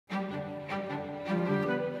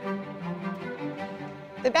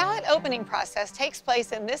The ballot opening process takes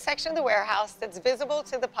place in this section of the warehouse that's visible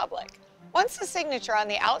to the public. Once the signature on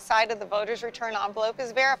the outside of the voter's return envelope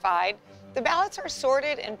is verified, the ballots are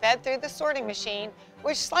sorted and fed through the sorting machine,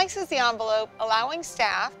 which slices the envelope, allowing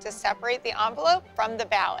staff to separate the envelope from the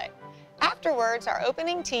ballot. Afterwards, our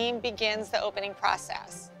opening team begins the opening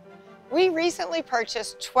process. We recently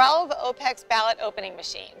purchased 12 OPEX ballot opening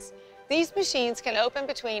machines. These machines can open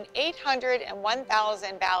between 800 and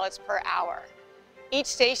 1,000 ballots per hour. Each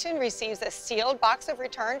station receives a sealed box of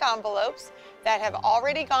returned envelopes that have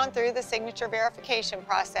already gone through the signature verification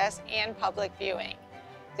process and public viewing.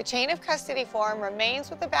 The chain of custody form remains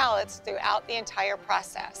with the ballots throughout the entire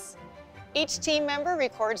process. Each team member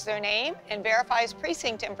records their name and verifies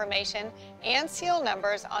precinct information and seal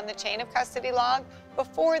numbers on the chain of custody log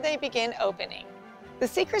before they begin opening. The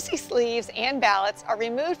secrecy sleeves and ballots are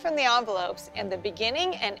removed from the envelopes, and the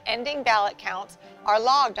beginning and ending ballot counts are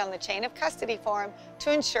logged on the chain of custody form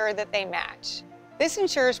to ensure that they match. This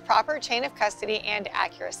ensures proper chain of custody and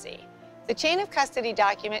accuracy. The chain of custody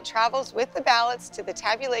document travels with the ballots to the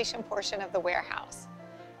tabulation portion of the warehouse.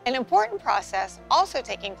 An important process also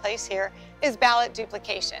taking place here is ballot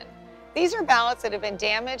duplication. These are ballots that have been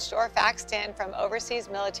damaged or faxed in from overseas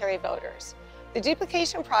military voters. The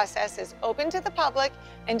duplication process is open to the public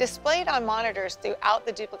and displayed on monitors throughout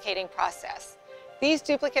the duplicating process. These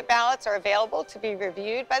duplicate ballots are available to be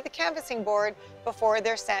reviewed by the canvassing board before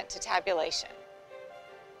they're sent to tabulation.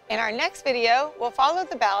 In our next video, we'll follow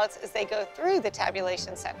the ballots as they go through the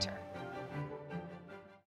tabulation center.